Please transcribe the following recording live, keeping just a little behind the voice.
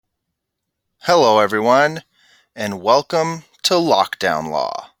Hello, everyone, and welcome to Lockdown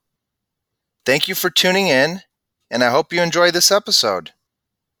Law. Thank you for tuning in, and I hope you enjoy this episode.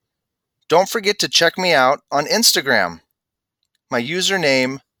 Don't forget to check me out on Instagram. My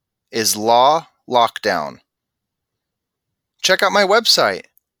username is Law Lockdown. Check out my website,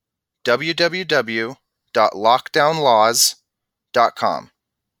 www.lockdownlaws.com.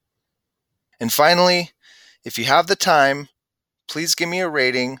 And finally, if you have the time, please give me a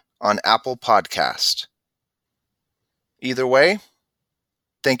rating on Apple Podcast. Either way,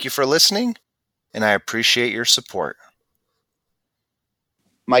 thank you for listening, and I appreciate your support.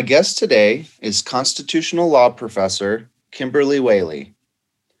 My guest today is constitutional law professor Kimberly Whaley.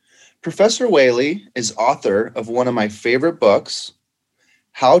 Professor Whaley is author of one of my favorite books,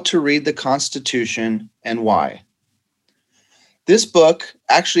 How to Read the Constitution and Why. This book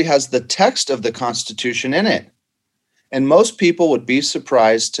actually has the text of the Constitution in it, and most people would be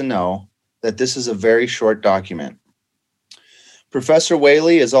surprised to know that this is a very short document. Professor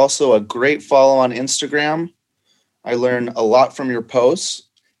Whaley is also a great follow on Instagram. I learn a lot from your posts,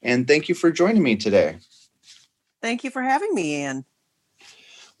 and thank you for joining me today. Thank you for having me, Ian.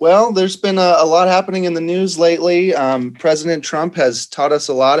 Well, there's been a lot happening in the news lately. President Trump has taught us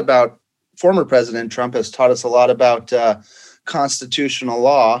a lot about, former President Trump has taught us a lot about constitutional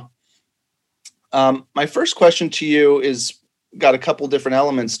law. My first question to you is got a couple different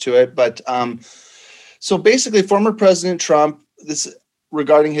elements to it, but so basically former President Trump, this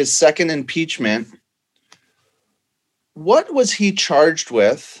regarding his second impeachment, what was he charged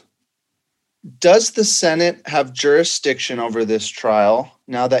with? Does the Senate have jurisdiction over this trial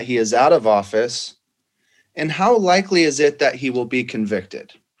now that he is out of office? And how likely is it that he will be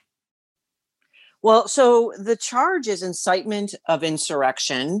convicted? Well, so the charge is incitement of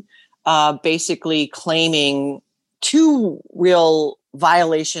insurrection, basically claiming two real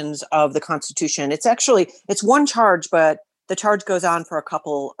violations of the Constitution. It's one charge, but the charge goes on for a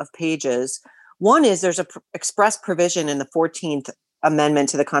couple of pages. One is there's a express provision in the 14th Amendment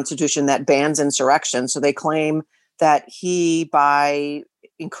to the Constitution that bans insurrection. So they claim that he, by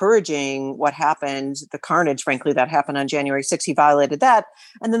encouraging what happened, the carnage, frankly, that happened on January 6th, he violated that.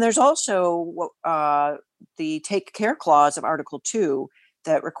 And then there's also the take care clause of Article 2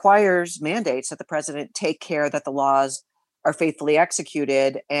 that requires mandates that the president take care that the laws are faithfully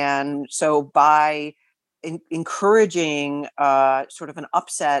executed. And so by encouraging sort of an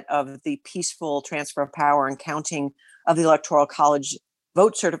upset of the peaceful transfer of power and counting of the Electoral College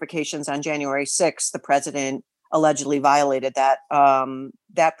vote certifications on January 6th, the president allegedly violated that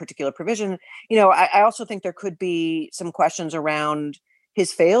particular provision. You know, I also think there could be some questions around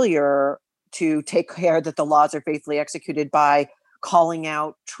his failure to take care that the laws are faithfully executed by calling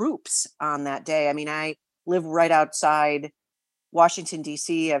out troops on that day. I mean, I live right outside Washington,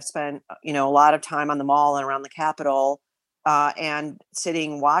 D.C. I've spent, a lot of time on the Mall and around the Capitol and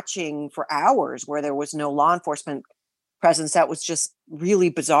sitting watching for hours where there was no law enforcement presence. That was just really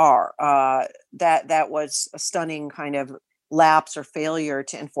bizarre. That was a stunning kind of lapse or failure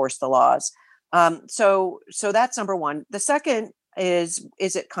to enforce the laws. So that's number one. The second is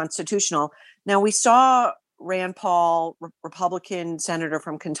it constitutional? Now, we saw Rand Paul, Republican senator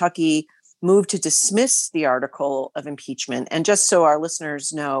from Kentucky, move to dismiss the article of impeachment. And just so our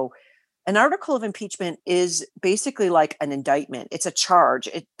listeners know, an article of impeachment is basically like an indictment. It's a charge.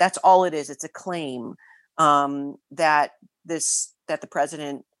 That's all it is. It's a claim that the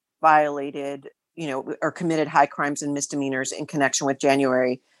president violated, or committed high crimes and misdemeanors in connection with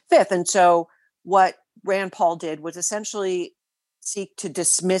January 5th. And so what Rand Paul did was essentially seek to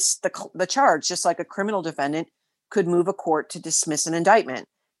dismiss the charge, just like a criminal defendant could move a court to dismiss an indictment.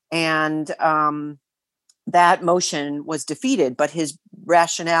 And that motion was defeated, but his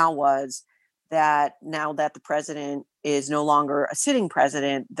rationale was that now that the president is no longer a sitting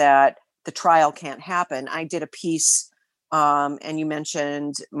president, that the trial can't happen. I did a piece, and you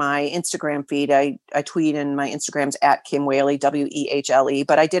mentioned my Instagram feed. I tweet, and my Instagram's at Kim Whaley, Whehle,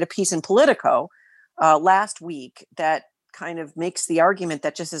 but I did a piece in Politico last week that kind of makes the argument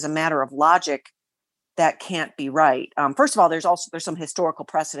that just as a matter of logic, that can't be right. First of all, there's some historical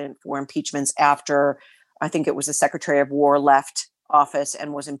precedent for impeachments after, I think it was the Secretary of War left office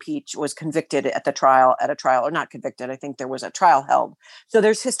and was convicted at a trial, or not convicted. I think there was a trial held. So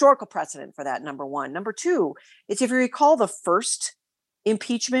there's historical precedent for that, number one. Number two, is if you recall the first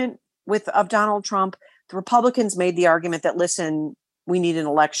impeachment of Donald Trump, the Republicans made the argument that, listen, we need an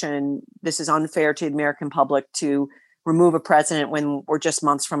election. This is unfair to the American public to remove a president when we're just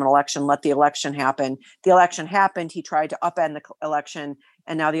months from an election. Let the election happen. The election happened. He tried to upend the election.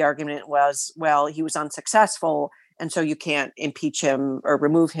 And now the argument was, well, he was unsuccessful. And so you can't impeach him or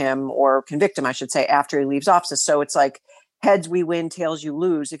remove him or convict him, I should say, after he leaves office. So it's like heads we win, tails you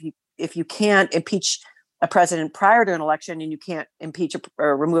lose. If you can't impeach a president prior to an election, and you can't impeach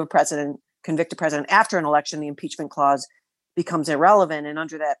or remove a president, convict a president after an election, the impeachment clause becomes irrelevant. And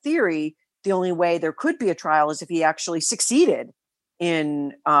under that theory, the only way there could be a trial is if he actually succeeded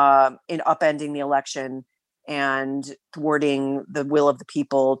in upending the election and thwarting the will of the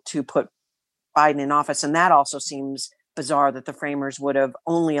people to put Biden in office. And that also seems bizarre, that the framers would have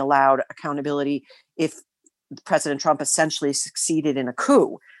only allowed accountability if President Trump essentially succeeded in a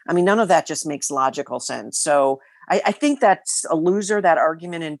coup. I mean, none of that just makes logical sense. So I think that's a loser, that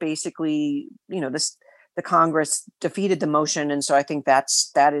argument. And basically, the Congress defeated the motion. And so I think that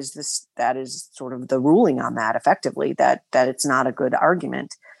is sort of the ruling on that, effectively, that it's not a good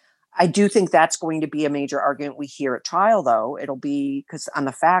argument. I do think that's going to be a major argument we hear at trial, though. It'll be because on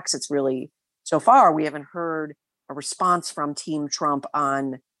the facts, it's really, so far, we haven't heard a response from Team Trump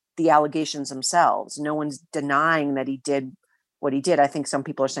on the allegations themselves. No one's denying that he did what he did. I think some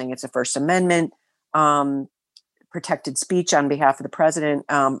people are saying it's a First Amendment protected speech on behalf of the president.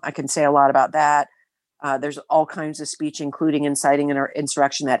 I can say a lot about that. There's all kinds of speech, including inciting an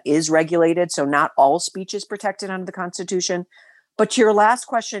insurrection, that is regulated. So not all speech is protected under the Constitution. But to your last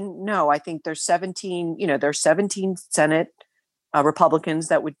question, no, I think there's 17 Senate Republicans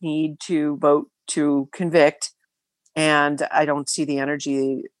that would need to vote to convict. And I don't see the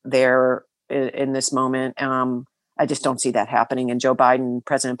energy there in this moment. I just don't see that happening. And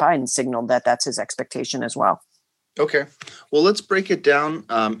President Biden signaled that that's his expectation as well. Okay. Well, let's break it down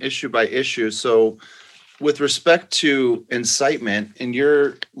issue by issue. So with respect to incitement, in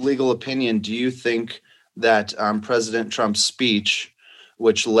your legal opinion, do you think that President Trump's speech,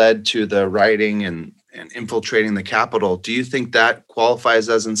 which led to the rioting and infiltrating the Capitol, do you think that qualifies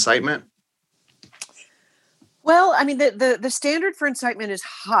as incitement? Well, I mean, the standard for incitement is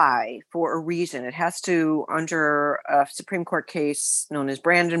high for a reason. It has to, under a Supreme Court case known as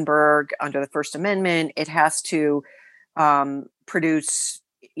Brandenburg, under the First Amendment, it has to produce,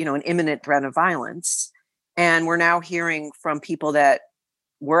 an imminent threat of violence. And we're now hearing from people that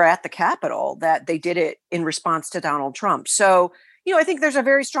were at the Capitol that they did it in response to Donald Trump. So, I think there's a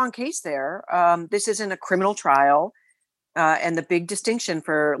very strong case there. This isn't a criminal trial. And the big distinction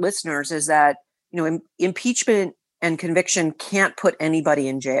for listeners is that, impeachment and conviction can't put anybody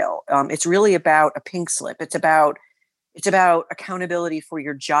in jail. It's really about a pink slip. It's about accountability for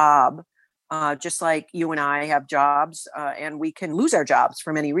your job. Just like you and I have jobs, and we can lose our jobs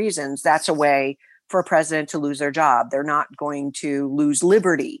for many reasons. That's a way for a president to lose their job. They're not going to lose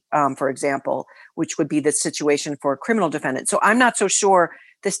liberty, for example, which would be the situation for a criminal defendant. So I'm not so sure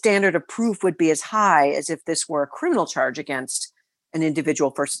the standard of proof would be as high as if this were a criminal charge against an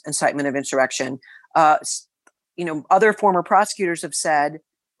individual for incitement of insurrection. Other former prosecutors have said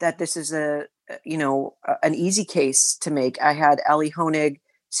that this is an easy case to make. I had Ellie Honig,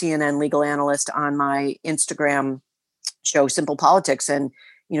 CNN legal analyst, on my Instagram show, Simple Politics, and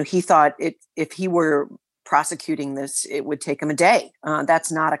he thought if he were prosecuting this, it would take him a day.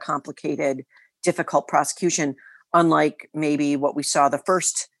 That's not a complicated, difficult prosecution, unlike maybe what we saw the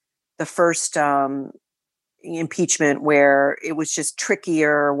first impeachment, where it was just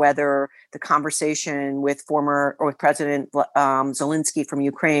trickier whether the conversation with President Zelensky from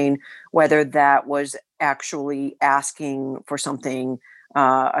Ukraine, whether that was actually asking for something,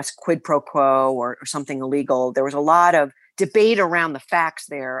 a quid pro quo or something illegal. There was a lot of debate around the facts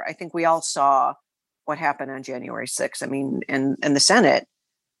there. I think we all saw what happened on January 6th. I mean, and the Senate,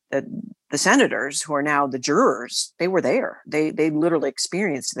 the senators who are now the jurors, they were there. They literally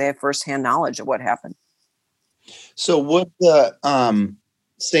experienced, they have firsthand knowledge of what happened. So would the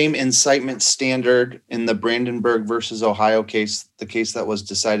same incitement standard in the Brandenburg versus Ohio case, the case that was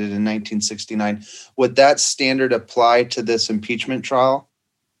decided in 1969, would that standard apply to this impeachment trial?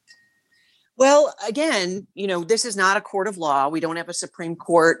 Well, again, this is not a court of law. We don't have a Supreme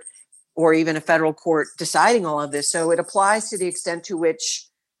Court or even a federal court deciding all of this. So it applies to the extent to which,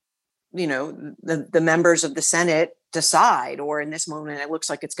 the members of the Senate decide, or in this moment, it looks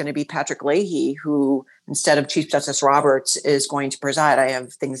like it's going to be Patrick Leahy, who, instead of Chief Justice Roberts, is going to preside. I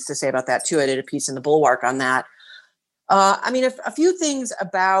have things to say about that too. I did a piece in the Bulwark on that. A few things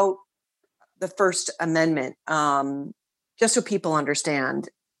about the First Amendment, just so people understand.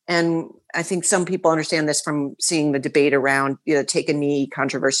 And I think some people understand this from seeing the debate around, take a knee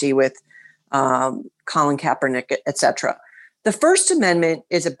controversy with Colin Kaepernick, et cetera. The First Amendment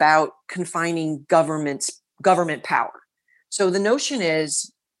is about confining government power. So the notion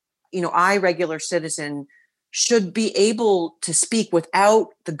is, I, regular citizen, should be able to speak without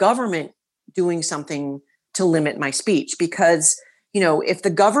the government doing something to to limit my speech because, if the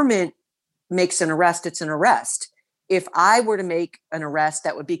government makes an arrest, it's an arrest. If I were to make an arrest,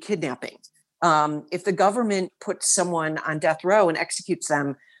 that would be kidnapping. If the government puts someone on death row and executes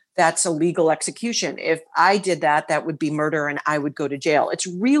them, that's a legal execution. If I did that, that would be murder and I would go to jail. It's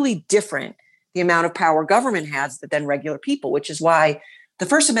really different, the amount of power government has than regular people, which is why the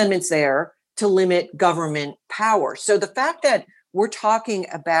First Amendment's there to limit government power. So the fact that we're talking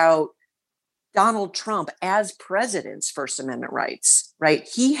about Donald Trump as president's First Amendment rights, right?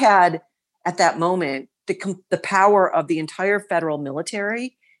 He had at that moment the power of the entire federal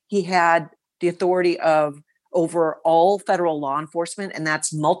military. He had the authority over all federal law enforcement, and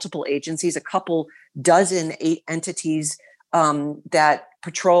that's multiple agencies, a couple dozen entities that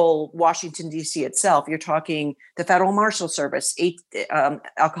patrol Washington, D.C. itself. You're talking the Federal Marshal Service,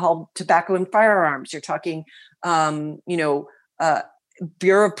 alcohol, tobacco, and firearms. You're talking,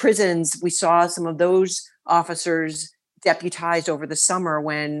 Bureau of Prisons. We saw some of those officers deputized over the summer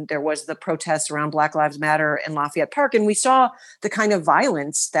when there was the protests around Black Lives Matter in Lafayette Park. And we saw the kind of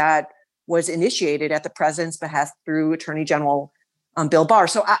violence that was initiated at the president's behest through Attorney General Bill Barr.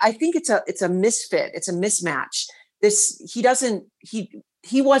 So I think it's a misfit. It's a mismatch.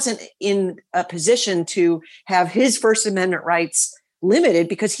 He wasn't in a position to have his First Amendment rights limited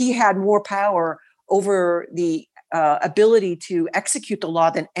because he had more power over the ability to execute the law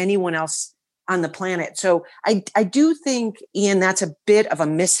than anyone else on the planet. So I do think, Ian, that's a bit of a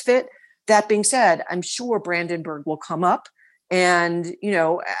misfit. That being said, I'm sure Brandenburg will come up. And,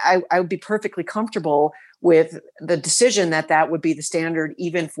 I would be perfectly comfortable with the decision that would be the standard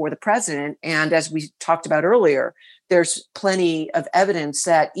even for the president. And as we talked about earlier, there's plenty of evidence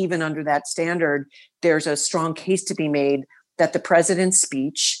that even under that standard, there's a strong case to be made that the president's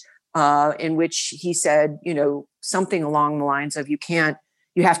speech, in which he said, something along the lines of, you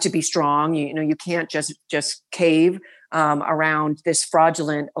have to be strong, you can't just cave around this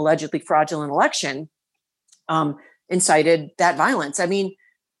allegedly fraudulent election, incited that violence. I mean,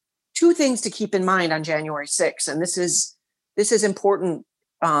 two things to keep in mind on January 6th, and this is important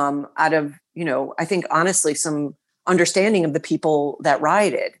out of, I think, honestly, some understanding of the people that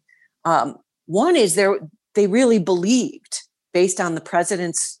rioted. One is they really believed, based on the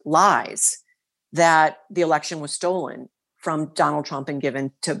president's lies, that the election was stolen from Donald Trump and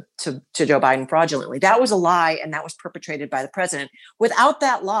given to Joe Biden fraudulently. That was a lie, and that was perpetrated by the president. Without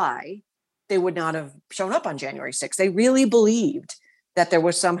that lie, they would not have shown up on January 6th. They really believed that there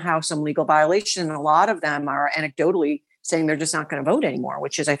was somehow some legal violation. And a lot of them are anecdotally saying they're just not going to vote anymore,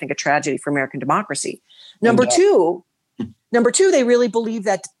 which is, I think, a tragedy for American democracy. Number two, they really believe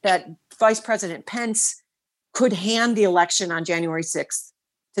that Vice President Pence could hand the election on January 6th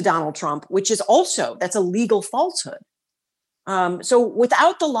to Donald Trump, which is also, that's a legal falsehood. So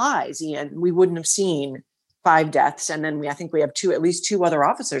without the lies, Ian, we wouldn't have seen 5 deaths. And then I think we have at least two other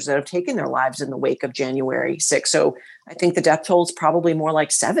officers that have taken their lives in the wake of January 6th. So I think the death toll is probably more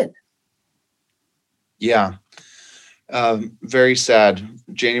like 7. Yeah. Very sad.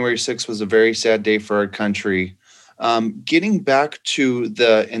 January 6th was a very sad day for our country. Getting back to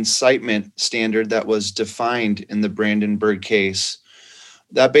the incitement standard that was defined in the Brandenburg case,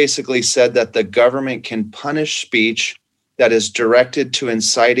 that basically said that the government can punish speech that is directed to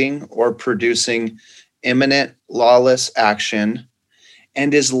inciting or producing imminent lawless action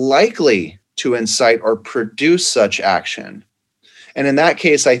and is likely to incite or produce such action. And in that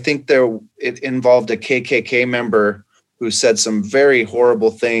case, I think it involved a KKK member who said some very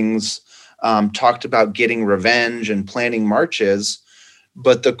horrible things, talked about getting revenge and planning marches,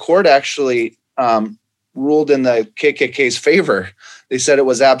 but the court actually ruled in the KKK's favor. They said it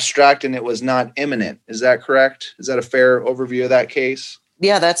was abstract and it was not imminent. Is that correct? Is that a fair overview of that case?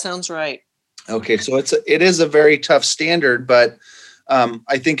 Yeah, that sounds right. Okay, so it is a very tough standard, but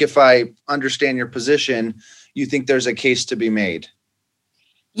I think if I understand your position, you think there's a case to be made.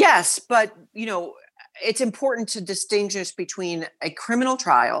 Yes, but it's important to distinguish between a criminal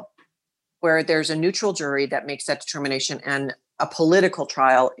trial where there's a neutral jury that makes that determination and a political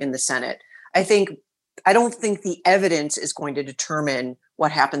trial in the Senate. I don't think the evidence is going to determine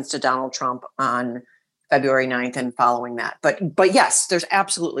what happens to Donald Trump on February 9th and following that. But yes, there's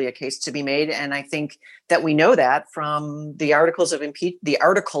absolutely a case to be made. And I think that we know that from the article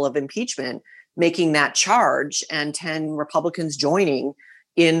of impeachment making that charge and 10 Republicans joining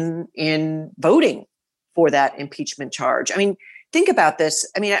in voting for that impeachment charge. I mean, think about this.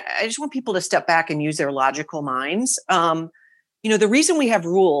 I mean, I just want people to step back and use their logical minds. The reason we have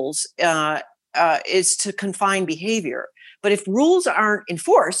rules is to confine behavior. But if rules aren't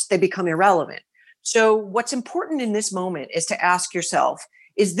enforced, they become irrelevant. So what's important in this moment is to ask yourself,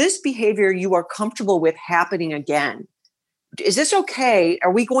 is this behavior you are comfortable with happening again? Is this okay?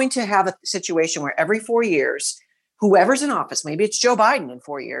 Are we going to have a situation where every 4 years, whoever's in office, maybe it's Joe Biden in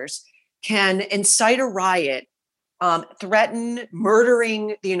 4 years, can incite a riot, threaten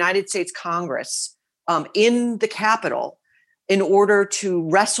murdering the United States Congress in the Capitol in order to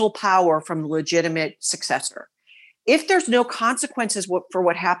wrestle power from the legitimate successor? If there's no consequences for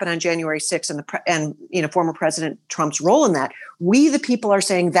what happened on January 6th and former President Trump's role in that, we the people are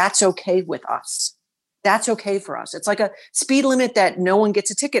saying that's okay with us. That's okay for us. It's like a speed limit that no one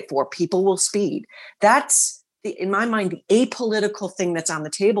gets a ticket for. People will speed. That's, in my mind, the apolitical thing that's on the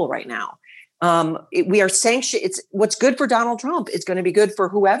table right now. We are sanctioned. It's what's good for Donald Trump is going to be good for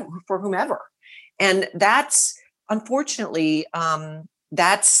whomever. And that's, unfortunately,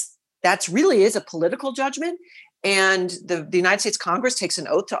 that's really is a political judgment. And the United States Congress takes an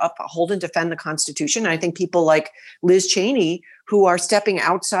oath to uphold and defend the Constitution. And I think people like Liz Cheney, who are stepping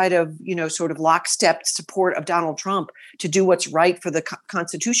outside of, sort of lockstep support of Donald Trump to do what's right for the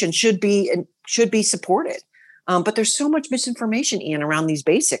Constitution, should be supported. But there's so much misinformation, Ian, around these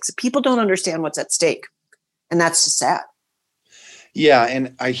basics. People don't understand what's at stake. And that's just sad. Yeah.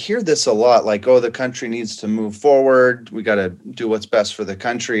 And I hear this a lot, like, oh, the country needs to move forward. We got to do what's best for the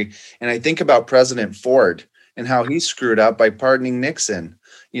country. And I think about President Ford and how he screwed up by pardoning Nixon,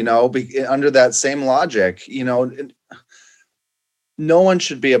 under that same logic. No one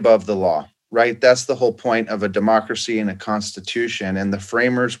should be above the law, right? That's the whole point of a democracy and a constitution. And the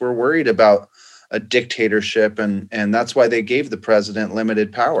framers were worried about a dictatorship, and that's why they gave the president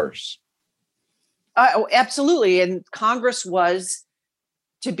limited powers. Absolutely. And Congress was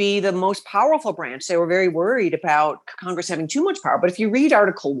to be the most powerful branch. They were very worried about Congress having too much power. But if you read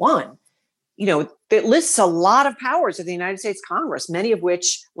Article 1, it lists a lot of powers of the United States Congress, many of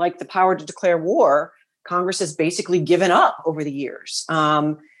which, like the power to declare war, Congress has basically given up over the years.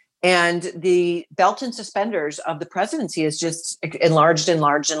 And the belt and suspenders of the presidency is just enlarged.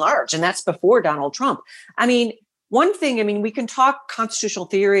 And that's before Donald Trump. One thing, we can talk constitutional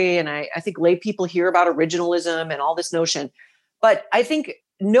theory, and I think lay people hear about originalism and all this notion, but I think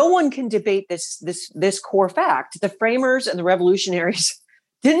no one can debate this core fact. The framers and the revolutionaries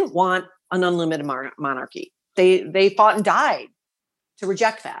didn't want an unlimited monarchy. They fought and died to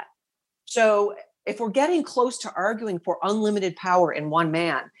reject that. So if we're getting close to arguing for unlimited power in one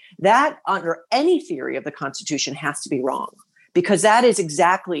man, that under any theory of the Constitution has to be wrong, because that is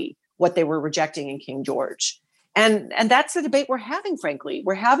exactly what they were rejecting in King George. And that's the debate we're having, frankly.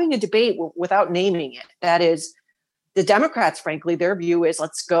 We're having a debate without naming it. That is, the Democrats, frankly, their view is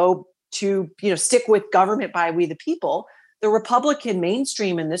let's go to, stick with government by we the people. The Republican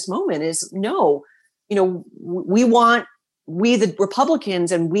mainstream in this moment is no, we the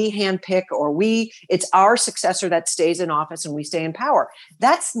Republicans, and we handpick, or it's our successor that stays in office and we stay in power.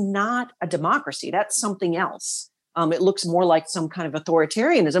 That's not a democracy. That's something else. It looks more like some kind of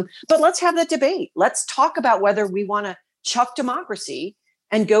authoritarianism, but let's have that debate. Let's talk about whether we want to chuck democracy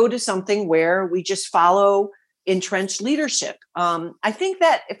and go to something where we just follow entrenched leadership. I think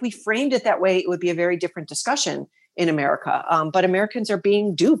that if we framed it that way, it would be a very different discussion in America. But Americans are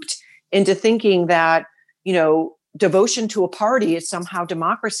being duped into thinking that, devotion to a party is somehow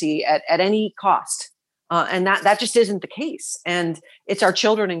democracy at any cost. And that just isn't the case. And it's our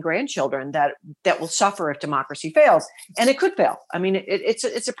children and grandchildren that will suffer if democracy fails. And it could fail.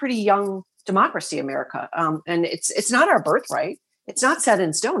 It's a pretty young democracy, America. And it's not our birthright. It's not set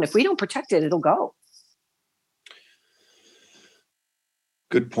in stone. If we don't protect it, it'll go.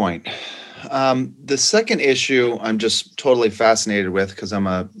 Good point. The second issue I'm just totally fascinated with, because I'm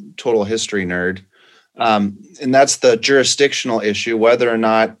a total history nerd. And that's the jurisdictional issue, whether or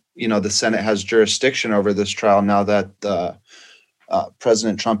not, the Senate has jurisdiction over this trial now that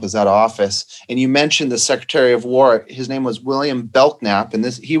President Trump is out of office. And you mentioned the Secretary of War. His name was William Belknap, and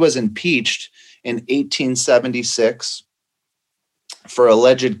he was impeached in 1876 for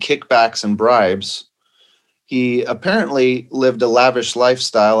alleged kickbacks and bribes. He apparently lived a lavish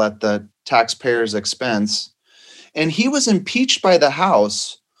lifestyle at the taxpayers' expense, and he was impeached by the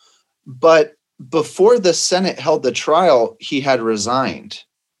House, but before the Senate held the trial, he had resigned.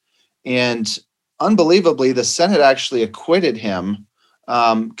 And unbelievably, the Senate actually acquitted him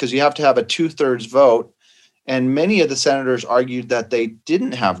because you have to have a 2/3 vote. And many of the senators argued that they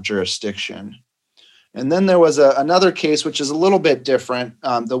didn't have jurisdiction. And then there was another case, which is a little bit different,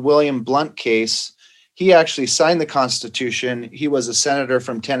 the William Blount case. He actually signed the Constitution. He was a senator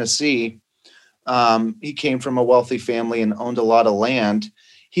from Tennessee. He came from a wealthy family and owned a lot of land.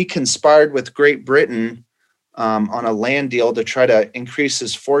 He conspired with Great Britain on a land deal to try to increase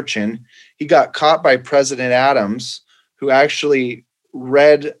his fortune. He got caught by President Adams, who actually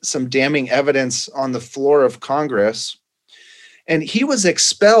read some damning evidence on the floor of Congress. And he was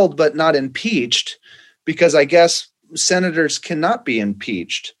expelled, but not impeached, because I guess senators cannot be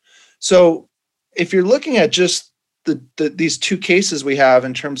impeached. So if you're looking at just these two cases we have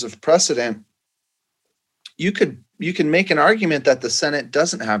in terms of precedent, you can make an argument that the Senate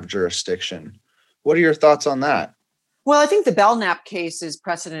doesn't have jurisdiction. What are your thoughts on that? Well, I think the Belknap case is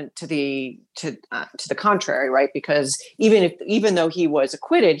precedent to the contrary, right? Because even though he was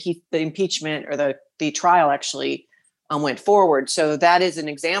acquitted, the impeachment or the trial actually went forward. So that is an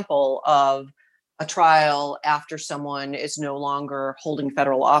example of a trial after someone is no longer holding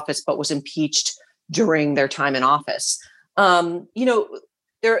federal office but was impeached during their time in office.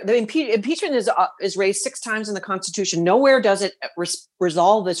 Impeachment is raised 6 times in the Constitution. Nowhere does it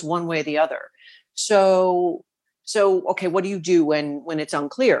resolve this one way or the other. So okay, what do you do when it's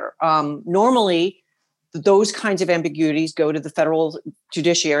unclear? Normally, those kinds of ambiguities go to the federal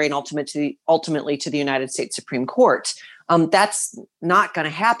judiciary and ultimately to the United States Supreme Court. That's not going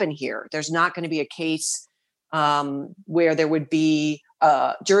to happen here. There's not going to be a case where there would be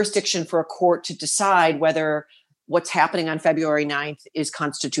jurisdiction for a court to decide whether what's happening on February 9th is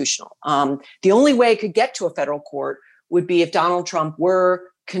constitutional. The only way it could get to a federal court would be if Donald Trump were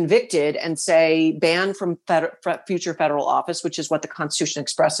convicted and say banned from future federal office, which is what the Constitution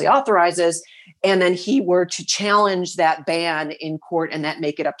expressly authorizes, and then he were to challenge that ban in court and that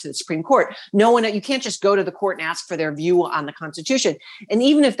make it up to the Supreme Court. You can't just go to the court and ask for their view on the Constitution. And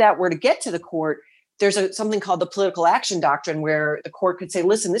even if that were to get to the court, there's something called the political action doctrine where the court could say,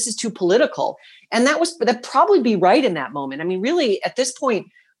 listen, this is too political. And that'd probably be right in that moment. I mean, really, at this point,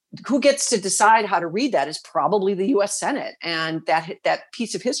 who gets to decide how to read that is probably the U.S. Senate. And that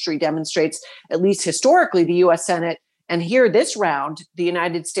piece of history demonstrates, at least historically, the U.S. Senate, and here this round, the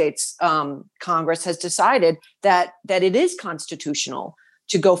United States Congress has decided that it is constitutional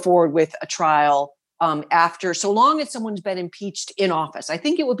to go forward with a trial after, so long as someone's been impeached in office. I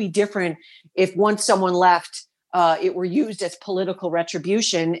think it would be different if once someone left, it were used as political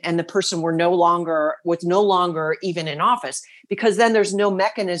retribution and the person was no longer even in office, because then there's no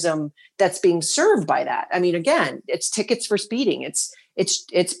mechanism that's being served by that. I mean, again, it's tickets for speeding.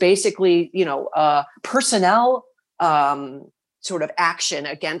 It's basically, personnel sort of action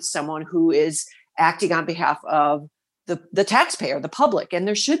against someone who is acting on behalf of the taxpayer, the public, and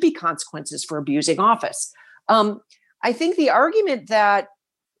there should be consequences for abusing office. I think the argument that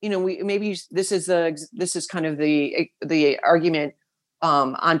this is kind of the argument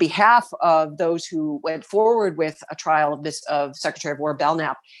on behalf of those who went forward with a trial of Secretary of War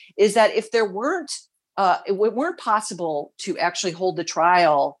Belknap, is that if it weren't possible to actually hold the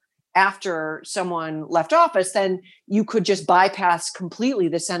trial after someone left office, then you could just bypass completely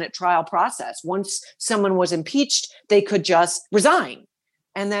the Senate trial process. Once someone was impeached, they could just resign.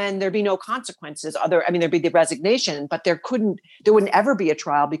 And then there'd be no consequences. There'd be the resignation, but there wouldn't ever be a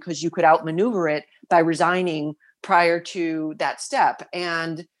trial because you could outmaneuver it by resigning prior to that step.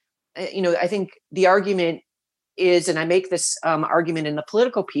 And, I think the argument is, and I make this argument in the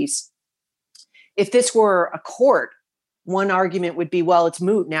political piece, if this were a court, one argument would be, well, it's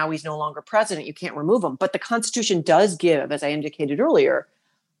moot. Now he's no longer president. You can't remove him. But the Constitution does give, as I indicated earlier,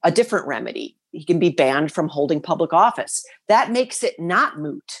 a different remedy. He can be banned from holding public office. That makes it not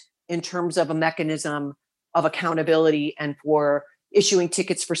moot in terms of a mechanism of accountability and for issuing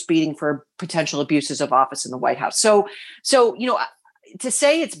tickets for speeding for potential abuses of office in the White House. So to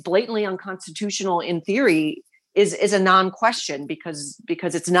say it's blatantly unconstitutional in theory is a non-question because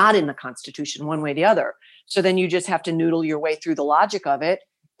it's not in the Constitution one way or the other. So then you just have to noodle your way through the logic of it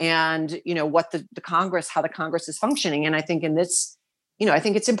and what the Congress, how the Congress is functioning. And I think in this, I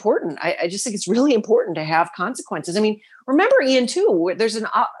think it's important. I just think it's really important to have consequences. I mean, remember, Ian, too, there's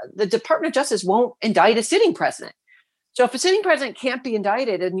the Department of Justice won't indict a sitting president. So if a sitting president can't be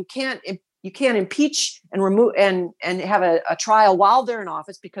indicted and you can't impeach and remove and have a trial while they're in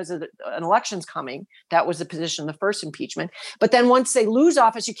office because of an election's coming, that was the position of the first impeachment. But then once they lose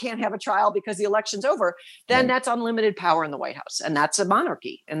office, you can't have a trial because the election's over. Then that's unlimited power in the White House. And that's a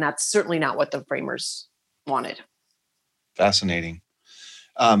monarchy. And that's certainly not what the framers wanted. Fascinating.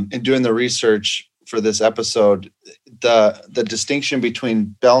 In doing the research for this episode, the distinction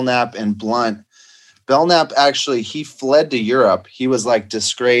between Belknap and Blunt, Belknap actually, he fled to Europe. He was like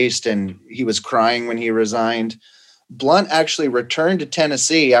disgraced and he was crying when he resigned. Blunt actually returned to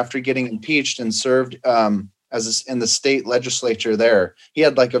Tennessee after getting impeached and served in the state legislature there. He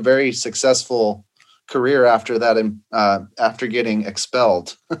had like a very successful career after that, after getting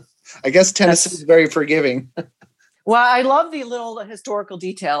expelled. I guess Tennessee is very forgiving. Well, I love the little historical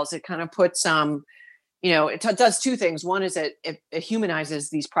details. It kind of puts it does two things. One is it humanizes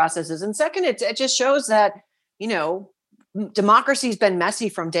these processes, and second, it just shows that democracy's been messy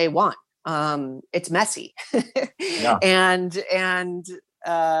from day one. It's messy, Yeah. and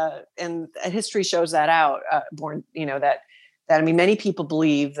history shows that out. Many people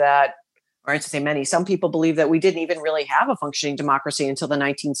believe that, or I should say many, some people believe that we didn't even really have a functioning democracy until the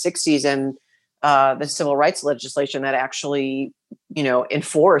 1960s, and the civil rights legislation that actually,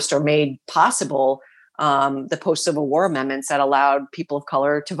 enforced or made possible the post-Civil War amendments that allowed people of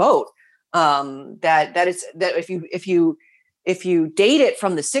color to vote. That if you date it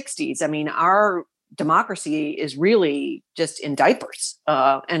from the 60s, I mean, our democracy is really just in diapers,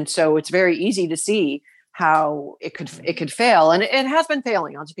 and so it's very easy to see how it could fail, and it has been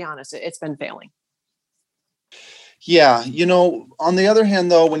failing. I'll just be honest; it's been failing. Yeah, on the other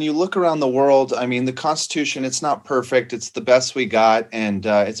hand, though, when you look around the world, I mean, the Constitution, it's not perfect. It's the best we got, and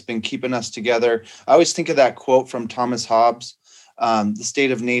it's been keeping us together. I always think of that quote from Thomas Hobbes: "The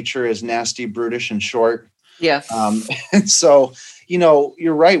state of nature is nasty, brutish, and short." Yeah. And so,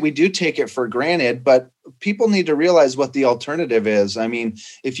 you're right. We do take it for granted, but people need to realize what the alternative is. I mean,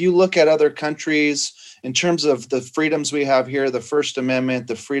 if you look at other countries in terms of the freedoms we have here, the First Amendment,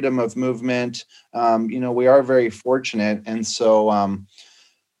 the freedom of movement, we are very fortunate. And so,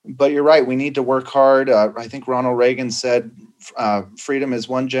 but you're right. We need to work hard. I think Ronald Reagan said freedom is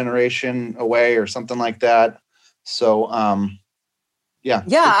one generation away or something like that. So, yeah.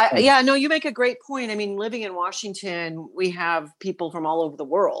 No, you make a great point. I mean, living in Washington, we have people from all over the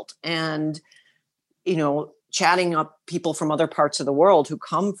world, and chatting up people from other parts of the world who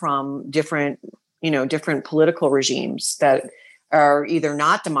come from different political regimes that are either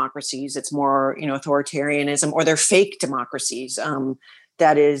not democracies, it's more authoritarianism, or they're fake democracies.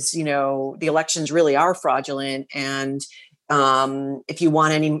 That is, the elections really are fraudulent, and if you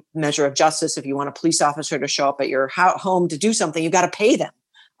want any measure of justice, if you want a police officer to show up at your home to do something, you got to pay them.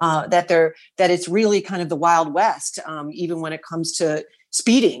 That it's really kind of the Wild West, even when it comes to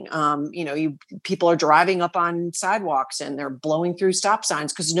speeding. People are driving up on sidewalks and they're blowing through stop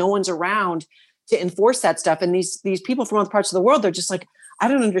signs because no one's around to enforce that stuff. And these people from other parts of the world, they're just like, I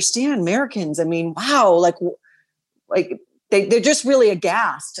don't understand Americans. I mean, wow, like they're just really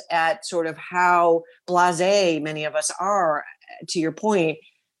aghast at sort of how blasé many of us are, to your point,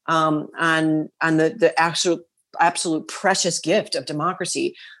 on the absolute precious gift of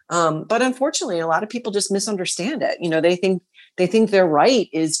democracy. But unfortunately, a lot of people just misunderstand it. They think their right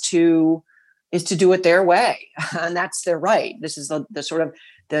is to do it their way, and that's their right. This is the sort of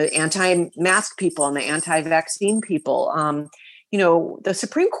the anti-mask people and the anti-vaccine people. The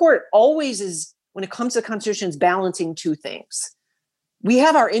Supreme Court always is, when it comes to the Constitution, is balancing two things. We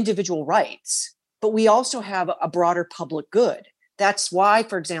have our individual rights, but we also have a broader public good. That's why,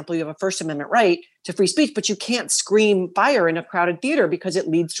 for example, you have a First Amendment right to free speech, but you can't scream fire in a crowded theater because it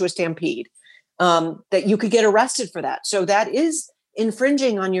leads to a stampede. That you could get arrested for that. So that is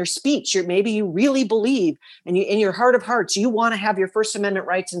infringing on your speech. Maybe you really believe, and in your heart of hearts, you want to have your First Amendment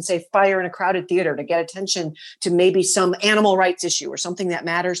rights and say fire in a crowded theater to get attention to maybe some animal rights issue or something that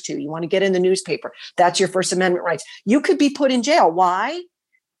matters to you. You want to get in the newspaper. That's your First Amendment rights. You could be put in jail. Why?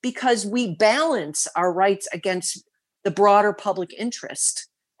 Because we balance our rights against the broader public interest,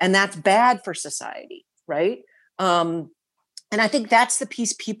 and that's bad for society, right? And I think that's the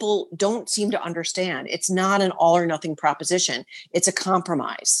piece people don't seem to understand. It's not an all or nothing proposition. It's a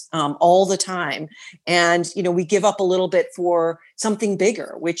compromise all the time. And, we give up a little bit for something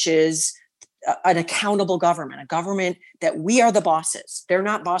bigger, which is an accountable government, a government that we are the bosses. They're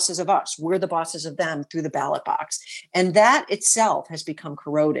not bosses of us. We're the bosses of them through the ballot box. And that itself has become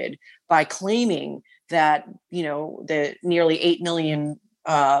corroded by claiming that, the nearly 8 million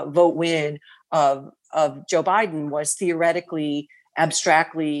vote win of Joe Biden was theoretically,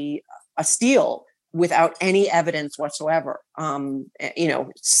 abstractly a steal without any evidence whatsoever.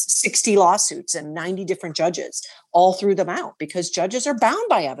 60 lawsuits and 90 different judges all threw them out because judges are bound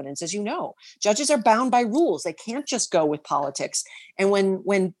by evidence, as you know. Judges are bound by rules. They can't just go with politics. And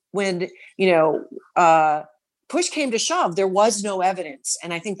when push came to shove, there was no evidence.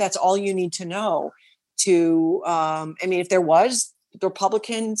 And I think that's all you need to know if there was, the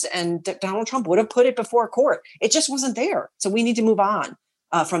Republicans and Donald Trump would have put it before a court. It just wasn't there. So we need to move on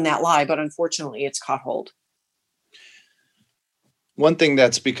from that lie. But unfortunately, it's caught hold. One thing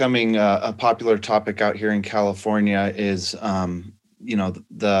that's becoming a popular topic out here in California is,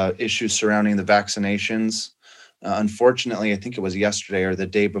 the issues surrounding the vaccinations. Unfortunately, I think it was yesterday or the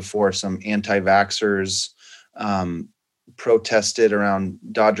day before, some anti-vaxxers protested around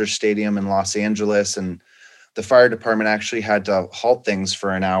Dodger Stadium in Los Angeles, and the fire department actually had to halt things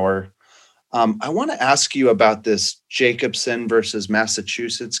for an hour. I want to ask you about this Jacobson versus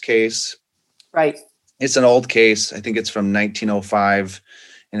Massachusetts case. Right. It's an old case. I think it's from 1905,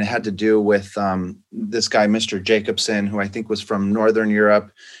 and it had to do with this guy, Mr. Jacobson, who I think was from Northern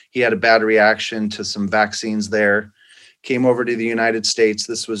Europe. He had a bad reaction to some vaccines there, came over to the United States.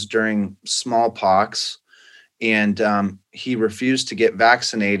 This was during smallpox, and he refused to get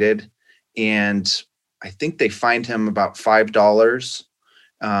vaccinated. And I think they fined him about $5.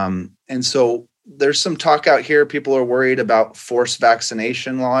 And so there's some talk out here. People are worried about forced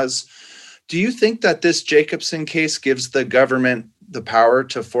vaccination laws. Do you think that this Jacobson case gives the government the power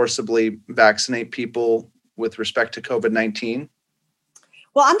to forcibly vaccinate people with respect to COVID-19?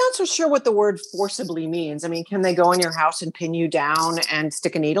 Well, I'm not so sure what the word forcibly means. I mean, can they go in your house and pin you down and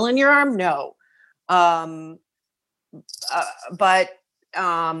stick a needle in your arm? No. Um, but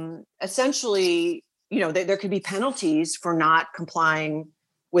essentially, there could be penalties for not complying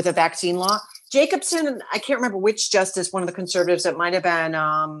with a vaccine law. Jacobson, I can't remember which justice, one of the conservatives, it might have been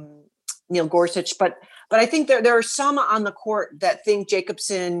Neil Gorsuch, but I think there are some on the court that think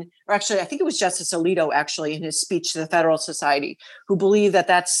Jacobson, or actually, I think it was Justice Alito, actually, in his speech to the Federal Society, who believe that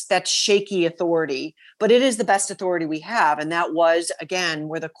that's shaky authority, but it is the best authority we have. And that was, again,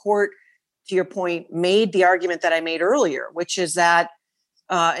 where the court, to your point, made the argument that I made earlier, which is that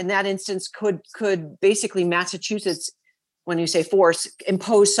in that instance, could basically Massachusetts, when you say force,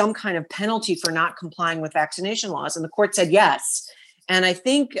 impose some kind of penalty for not complying with vaccination laws? And the court said yes. And I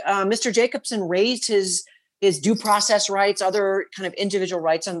think Mr. Jacobson raised his due process rights, other kind of individual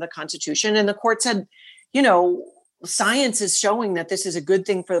rights under the Constitution. And the court said, science is showing that this is a good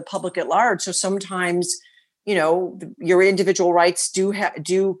thing for the public at large. So sometimes, your individual rights do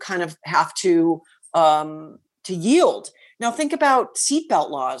kind of have to yield. Now think about seatbelt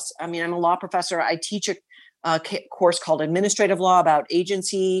laws. I mean, I'm a law professor. I teach a course called Administrative Law about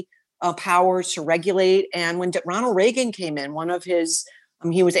agency powers to regulate. And when Ronald Reagan came in, one of his,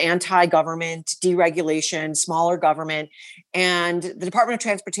 he was anti-government, deregulation, smaller government. And the Department of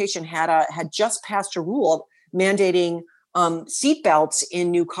Transportation had just passed a rule mandating seatbelts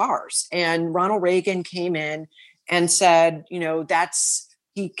in new cars. And Ronald Reagan came in and said,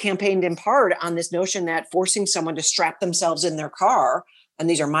 he campaigned in part on this notion that forcing someone to strap themselves in their car, and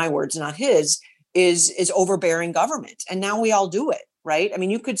these are my words, not his, is overbearing government. And now we all do it, right? I mean,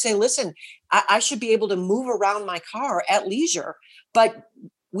 you could say, listen, I should be able to move around my car at leisure, but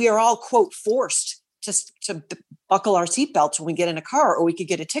we are all, quote, forced to buckle our seatbelts when we get in a car, or we could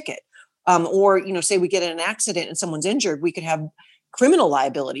get a ticket. Or, say we get in an accident and someone's injured, we could have criminal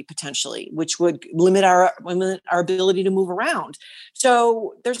liability potentially, which would limit our ability to move around.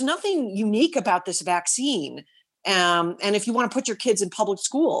 So there's nothing unique about this vaccine. And if you want to put your kids in public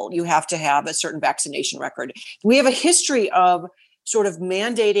school, you have to have a certain vaccination record. We have a history of sort of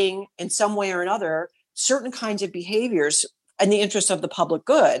mandating in some way or another certain kinds of behaviors in the interest of the public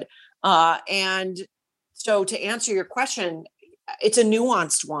good. And so to answer your question, it's a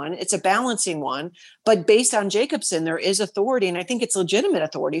nuanced one, it's a balancing one, but based on Jacobson, there is authority, and I think it's legitimate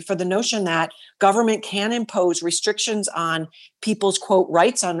authority for the notion that government can impose restrictions on people's, quote,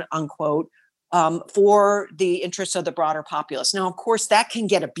 rights, unquote, for the interests of the broader populace. Now, of course, that can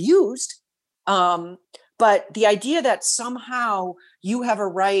get abused, but the idea that somehow you have a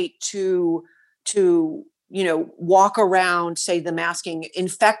right to walk around, say, the masking,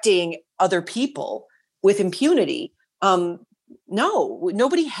 infecting other people with impunity, no,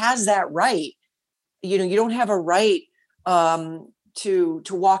 nobody has that right. You don't have a right to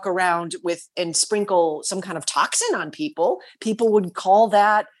walk around with and sprinkle some kind of toxin on people. People would call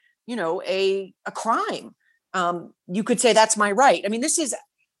that, a crime. You could say that's my right. I mean, this is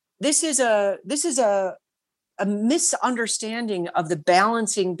a misunderstanding of the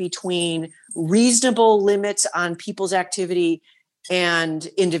balancing between reasonable limits on people's activity and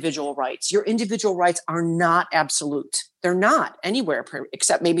individual rights. Your individual rights are not absolute. They're not anywhere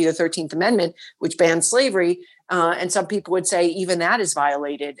except maybe the 13th Amendment, which bans slavery. And some people would say even that is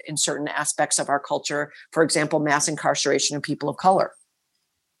violated in certain aspects of our culture. For example, mass incarceration of people of color.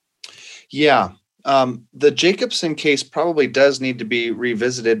 Yeah. The Jacobson case probably does need to be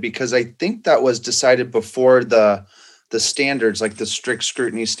revisited, because I think that was decided before the standards, like the strict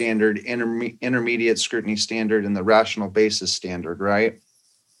scrutiny standard, intermediate scrutiny standard, and the rational basis standard, right?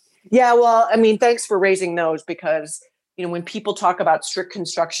 Yeah, well, I mean, thanks for raising those, because, when people talk about strict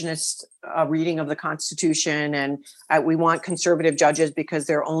constructionist reading of the Constitution, and we want conservative judges because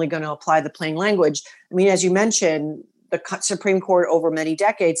they're only going to apply the plain language. I mean, as you mentioned, the Supreme Court over many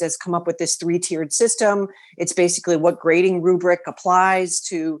decades has come up with this 3-tiered system. It's basically what grading rubric applies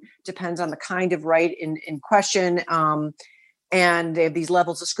to, depends on the kind of right in question. and they have these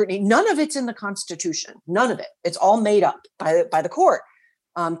levels of scrutiny. None of it's in the Constitution. None of it. It's all made up by the court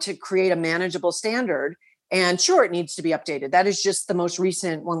to create a manageable standard. And sure, it needs to be updated. That is just the most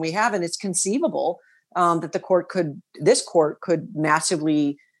recent one we have, and it's conceivable that this court could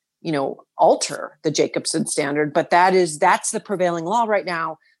massively, alter the Jacobson standard. But that's the prevailing law right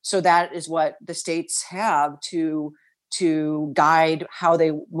now. So that is what the states have to guide how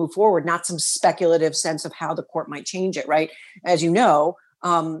they move forward, not some speculative sense of how the court might change it, right? As you know,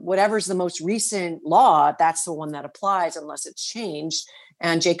 whatever's the most recent law, that's the one that applies unless it's changed.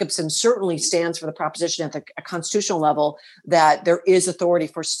 And Jacobson certainly stands for the proposition at the constitutional level that there is authority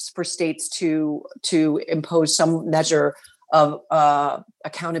for states to impose some measure of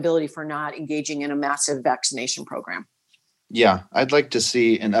accountability for not engaging in a massive vaccination program. Yeah, I'd like to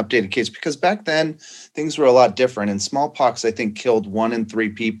see an updated case, because back then things were a lot different. And smallpox, I think, killed 1 in 3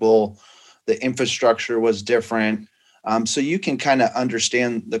 people. The infrastructure was different. So you can kind of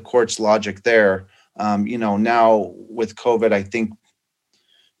understand the court's logic there. Now with COVID, I think,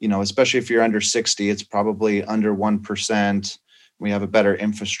 especially if you're under 60, it's probably under 1%. We have a better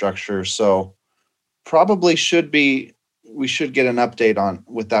infrastructure. So probably we should get an update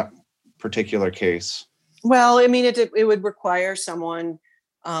with that particular case. Well, I mean, it would require someone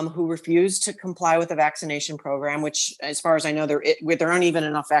who refused to comply with the vaccination program, which, as far as I know, there aren't even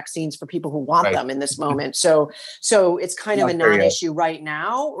enough vaccines for people who want them in this moment. So it's kind of a non-issue right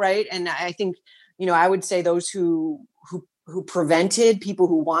now, right? And I think, I would say those who prevented people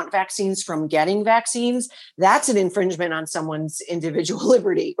who want vaccines from getting vaccines, that's an infringement on someone's individual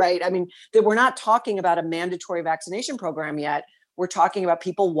liberty, right? I mean, we're not talking about a mandatory vaccination program yet. We're talking about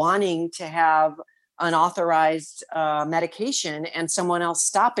people wanting to have unauthorized medication and someone else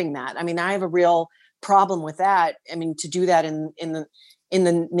stopping that. I mean, I have a real problem with that. I mean, to do that in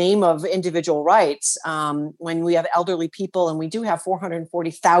the name of individual rights, when we have elderly people, and we do have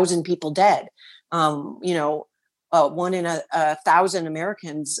 440,000 people dead, 1 in 1,000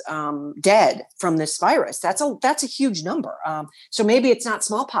 Americans dead from this virus. That's a huge number. So maybe it's not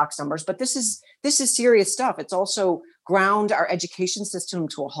smallpox numbers, but this is serious stuff. It's also ground our education system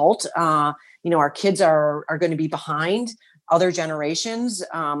to a halt. Our kids are going to be behind other generations.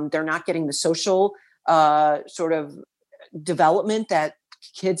 They're not getting the social sort of development that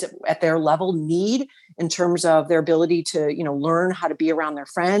kids at their level need in terms of their ability to, learn how to be around their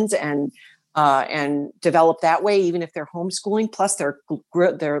friends and develop that way, even if they're homeschooling. Plus,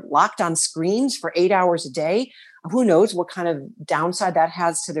 they're locked on screens for 8 hours a day. Who knows what kind of downside that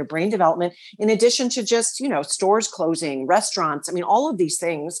has to their brain development, in addition to just, stores closing, restaurants. I mean, all of these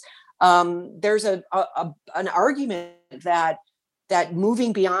things. There's an argument that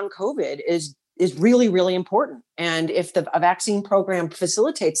moving beyond COVID is really, really important. And if a vaccine program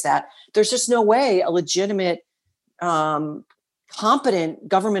facilitates that, there's just no way a legitimate, competent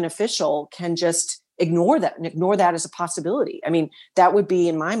government official can just ignore that as a possibility. I mean, that would be,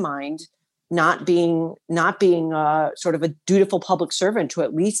 in my mind, not being sort of a dutiful public servant to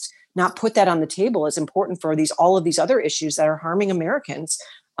at least not put that on the table as important for all of these other issues that are harming Americans.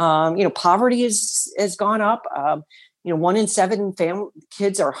 Poverty has gone up. 1 in 7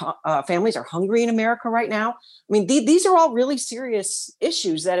 families are hungry in America right now. I mean, these are all really serious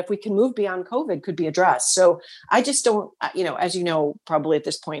issues that, if we can move beyond COVID, could be addressed. So I just don't, as you know, probably at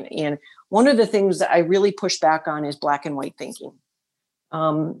this point, Ian, one of the things that I really push back on is black and white thinking.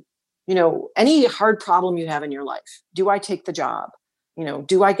 Any hard problem you have in your life, do I take the job?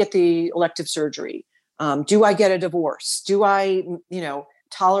 Do I get the elective surgery? Do I get a divorce? Do I,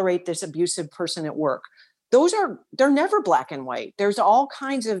 tolerate this abusive person at work? They're never black and white. There's all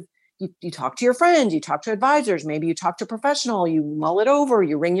kinds of, you talk to your friends, you talk to advisors, maybe you talk to a professional, you mull it over,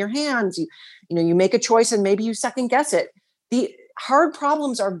 you wring your hands, you make a choice, and maybe you second guess it. The hard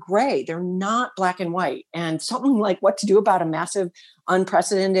problems are gray. They're not black and white. And something like what to do about a massive,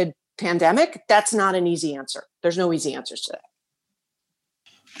 unprecedented pandemic, that's not an easy answer. There's no easy answers to that.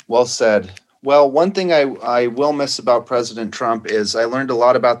 Well said. Well, one thing I will miss about President Trump is I learned a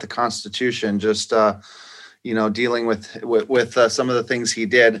lot about the Constitution, just dealing with some of the things he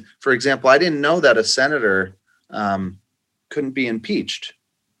did. For example, I didn't know that a senator couldn't be impeached.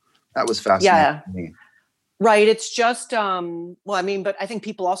 That was fascinating to me. Right. It's just, but I think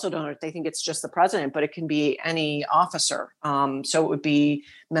people also don't know. They think it's just the president, but it can be any officer. So it would be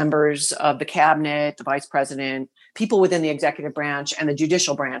members of the cabinet, the vice president, people within the executive branch, and the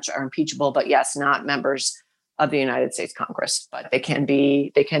judicial branch are impeachable, but yes, not members of the United States Congress, but they can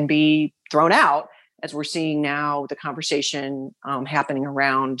be thrown out, as we're seeing now the conversation happening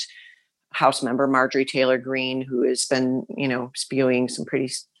around House member Marjorie Taylor Greene, who has been, spewing some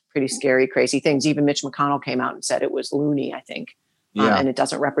pretty pretty scary, crazy things. Even Mitch McConnell came out and said it was loony, I think. And it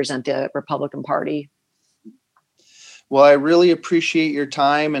doesn't represent the Republican Party. Well, I really appreciate your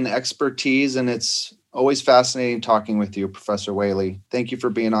time and expertise, and it's always fascinating talking with you, Professor Whaley. Thank you for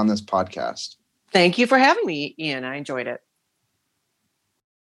being on this podcast. Thank you for having me, Ian. I enjoyed it.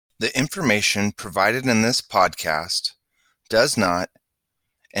 The information provided in this podcast does not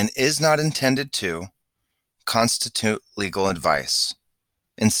and is not intended to constitute legal advice.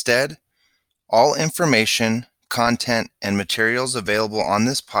 Instead, all information, content, and materials available on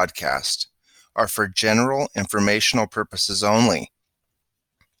this podcast are for general informational purposes only.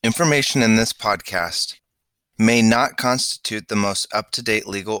 Information in this podcast may not constitute the most up-to-date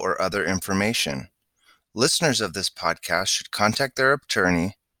legal or other information. Listeners of this podcast should contact their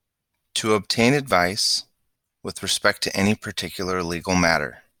attorney to obtain advice with respect to any particular legal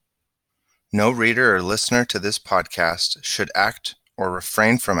matter. No reader or listener to this podcast should act or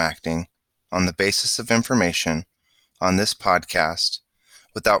refrain from acting on the basis of information on this podcast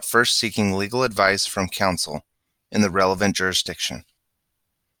without first seeking legal advice from counsel in the relevant jurisdiction.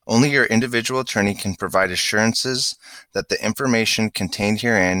 Only your individual attorney can provide assurances that the information contained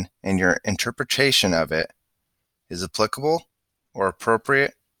herein and your interpretation of it is applicable or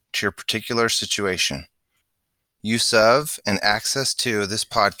appropriate to your particular situation. Use of and access to this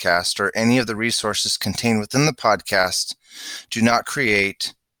podcast or any of the resources contained within the podcast do not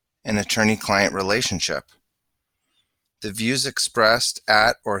create an attorney-client relationship. The views expressed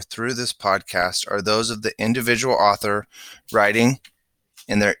at or through this podcast are those of the individual author writing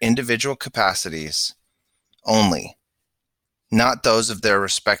in their individual capacities only, not those of their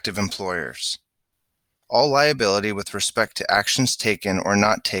respective employers. All liability with respect to actions taken or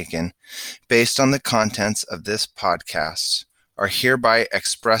not taken based on the contents of this podcast are hereby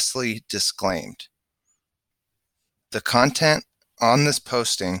expressly disclaimed. The content on this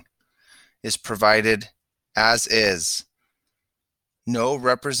posting is provided as is. No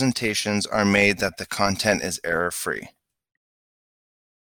representations are made that the content is error-free.